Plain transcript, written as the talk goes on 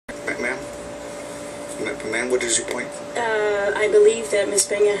Ma'am, what is your point? I believe that Ms.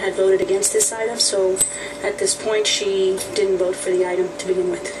 Peña had voted against this item, so at this point she didn't vote for the item to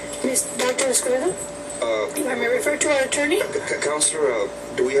begin with. Dr. Escobedo? I may refer to our attorney? Counselor,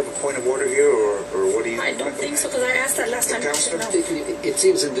 do we have a point of order here, or what do you... I don't think so, because I asked that last time. Counselor? It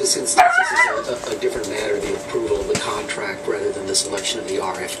seems in this instance this is a different matter, the approval of the contract rather than the selection of the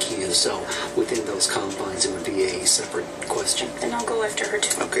RFQ. So within those confines, it would be a separate question. Then I'll go after her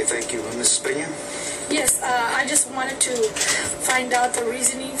too. Okay, thank you. Mrs. Peña? Yes, I just wanted to find out the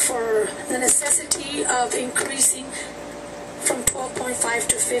reasoning for the necessity of increasing from 12.5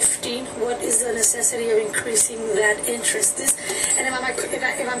 to 15. What is the necessity of increasing that interest? And if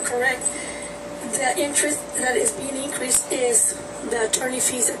I'm correct, the interest that is being increased is the attorney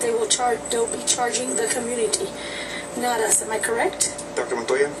fees that they will charge. They'll be charging the community, not us. Am I correct? Dr.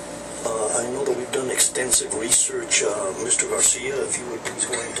 Montoya? I know that we've done extensive research. Mr. Garcia, if you would please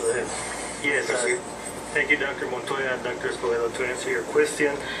go into that. Yes, thank you, Dr. Montoya and Dr. Escobedo, to answer your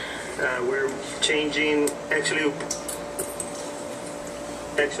question. We're changing, actually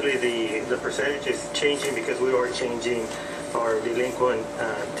the percentage is changing because we are changing our delinquent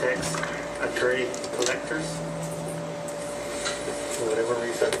tax attorney collectors. For whatever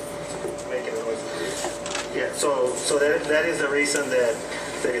reason, making noise. Yeah, so that is the reason that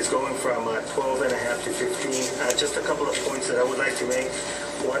is going from 12.5 to 15. Just a couple of points that I would like to make.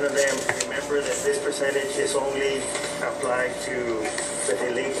 One of them, remember that this percentage is only applied to the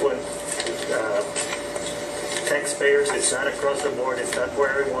delinquent taxpayers. It's not across the board. It's not for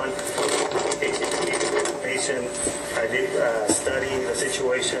everyone. Information. I did study the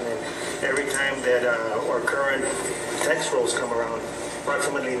situation, and every time that our current tax rolls come around,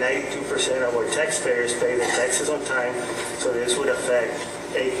 approximately 92% of our taxpayers pay their taxes on time. So this would affect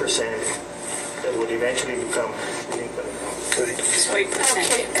 8% that would eventually become delinquent. So 8%.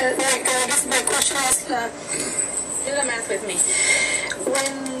 Okay, my question is, do the math with me.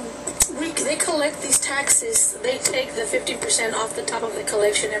 When they collect these taxes, they take the 15% off the top of the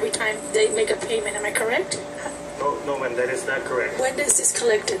collection every time they make a payment. Am I correct? No, ma'am, that is not correct. When is this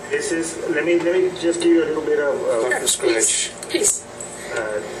collected? This is, let me just give you a little bit of Please.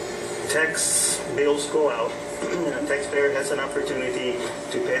 Tax bills go out. A taxpayer has an opportunity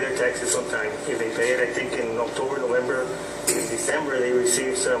to pay their taxes on time. If they pay it, I think in October, November, in December, they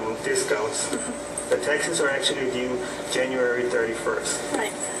receive some discounts. The taxes are actually due January 31st.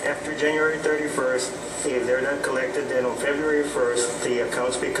 Right. After January 31st, if they're not collected, then on February 1st,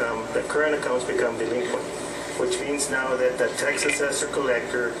 the current accounts become delinquent, which means now that the tax assessor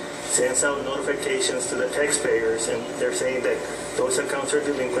collector sends out notifications to the taxpayers, and they're saying that those accounts are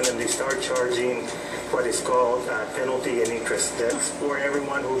delinquent, and they start charging what is called penalty and interest. That's for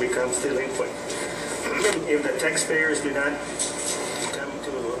everyone who becomes delinquent. If the taxpayers do not come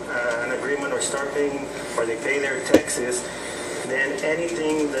to an agreement or start paying, or they pay their taxes, then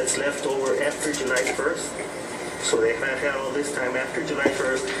anything that's left over after July 1st, so they've not had all this time after July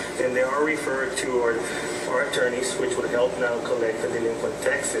 1st, then they are referred to our attorneys, which would help now collect the delinquent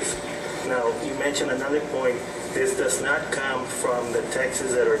taxes. Now, you mentioned another point. This does not come from the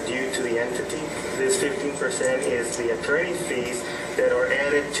taxes that are due to the entity. This 15% is the attorney fees that are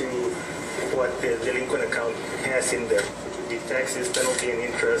added to what the delinquent account has in there, which would be taxes, penalty, and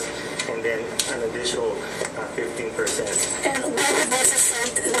interest, and then an additional 15%. And what would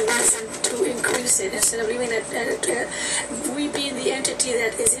necessitate the reason to increase it instead of leaving it? We being the entity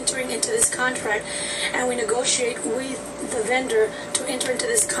that is entering into this contract, and we negotiate with the vendor to enter into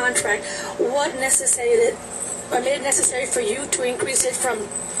this contract, what necessitated or made it necessary for you to increase it from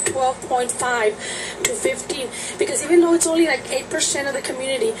 12.5 to 15? Because even though it's only like 8% of the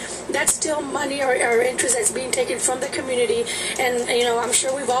community, that's still money or interest that's being taken from the community. And I'm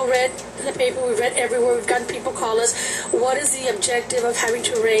sure we've all read the paper, we've read everywhere, we've gotten people call us. What is the objective of having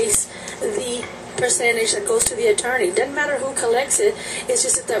to raise the percentage that goes to the attorney? It doesn't matter who collects it. It's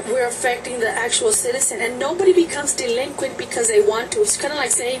just that we're affecting the actual citizen, and nobody becomes delinquent because they want to. It's kind of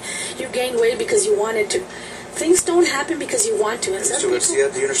like saying you gain weight because you wanted to. Things don't happen because you want to. Mr.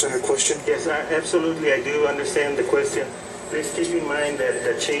 Garcia, do you understand her question? Yes, absolutely. I do understand the question. Please keep in mind that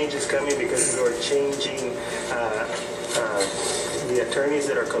the change is coming because we are changing the attorneys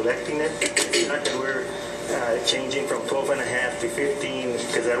that are collecting it. Not that we're changing from 12.5 to 15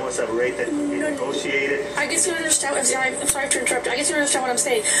 because that was a rate that we negotiated. I guess you understand. I'm sorry to interrupt. I guess you understand what I'm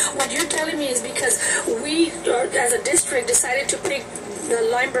saying. What you're telling me is because we, as a district, decided to pick the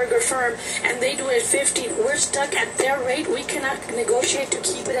Linebarger firm, and they do it at 15. We're stuck at their rate. We cannot negotiate to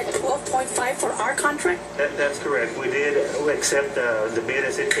keep it at 12.5 for our contract. That's correct. We did accept the bid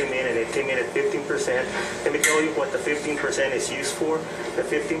as it came in, and it came in at 15%. Let me tell you what the 15% is used for. The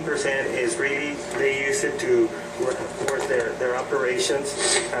 15% is really, they use it to work their operations.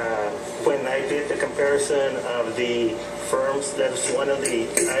 When I did the comparison of the firms, that's one of the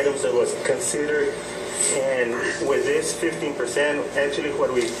items that was considered. And with this 15%, actually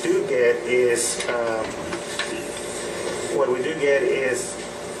what we do get is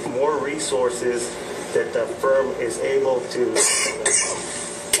more resources that the firm is able to.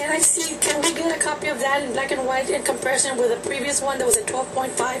 Can we get a copy of that in black and white in comparison with the previous one that was at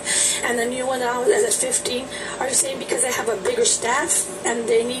 12.5 and the new one now is at 15? Are you saying because they have a bigger staff and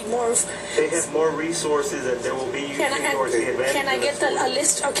they need more? They have more resources that they will be using towards the event. Can I get a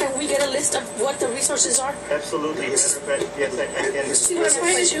list, or can we get a list of what the resources are? Absolutely. Yes, I can. See what I'm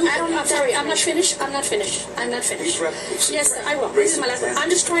trying to do? I'm sorry, I'm not finished. Yes, I will. This is my last one. I'm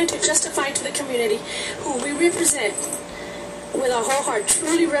just trying to justify to the community who we represent with our whole heart,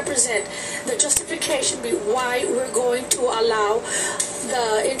 truly represent the justification why we're going to allow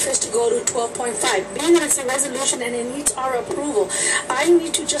the interest to go to 12.5. Being that it's a resolution and it needs our approval, I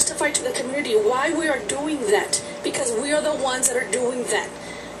need to justify to the community why we are doing that, because we are the ones that are doing that.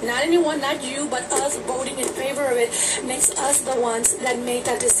 Not anyone, not you, but us voting in favor of it makes us the ones that made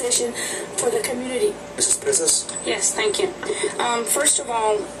that decision for the community. Mrs. Presas? Yes, thank you. First of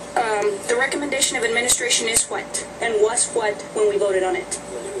all, the recommendation of administration is what? And was what when we voted on it?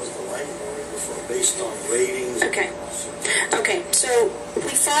 It was the Linebarger based on ratings. Okay, so we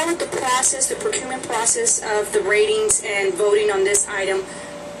followed the process, the procurement process of the ratings and voting on this item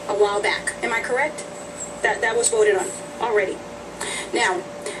a while back. Am I correct? That was voted on already. Now,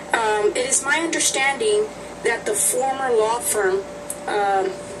 it is my understanding that the former law firm,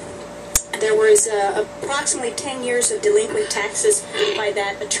 there was approximately 10 years of delinquent taxes by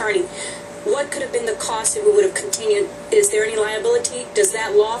that attorney. What could have been the cost if we would have continued? Is there any liability? Does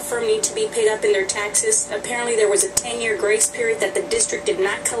that law firm need to be paid up in their taxes? Apparently there was a 10-year grace period that the district did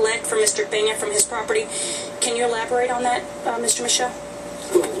not collect from Mr. Peña from his property. Can you elaborate on that, Mr. Michelle?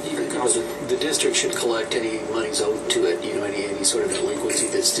 Well, the district should collect any monies owed to it, any sort of delinquency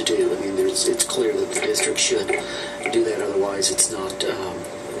that's to do. I mean, it's clear that the district should do that, otherwise it's not,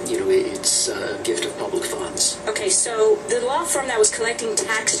 it's a gift of public funds. Okay, so the law firm that was collecting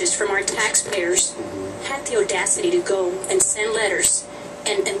taxes from our taxpayers had the audacity to go and send letters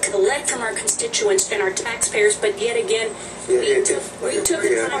and collect from our constituents and our taxpayers, but yet again, we took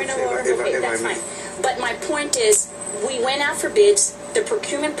the point of order. Okay, that's fine. But my point is, we went out for bids. The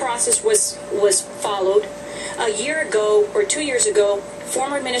procurement process was followed. A year ago or 2 years ago,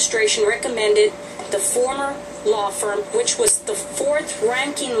 former administration recommended the former law firm, which was the 4th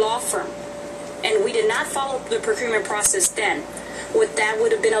ranking law firm, and we did not follow the procurement process then. Would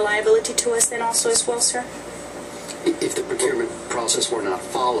have been a liability to us then also as well, sir? If the procurement process were not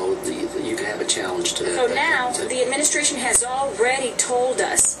followed, you could have a challenge to that. So now, the administration has already told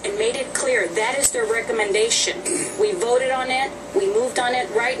us and made it clear that is their recommendation. We voted on it, we moved on it.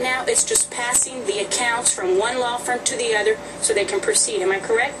 Right now, it's just passing the accounts from one law firm to the other so they can proceed. Am I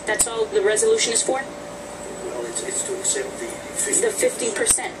correct? That's all the resolution is for? Well, it's to accept the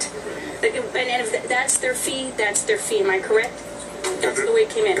 15%. And if that's their fee, that's their fee. Am I correct? That's the way it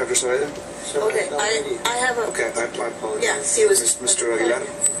came in. Dr. Zoraida? Okay, I have a... Okay, I apologize. Yeah, he was... Mr. Aguilar?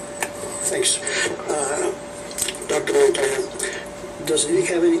 Thanks. Dr. Montana, does it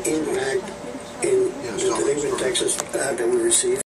have any impact in the delinquent taxes that we receive?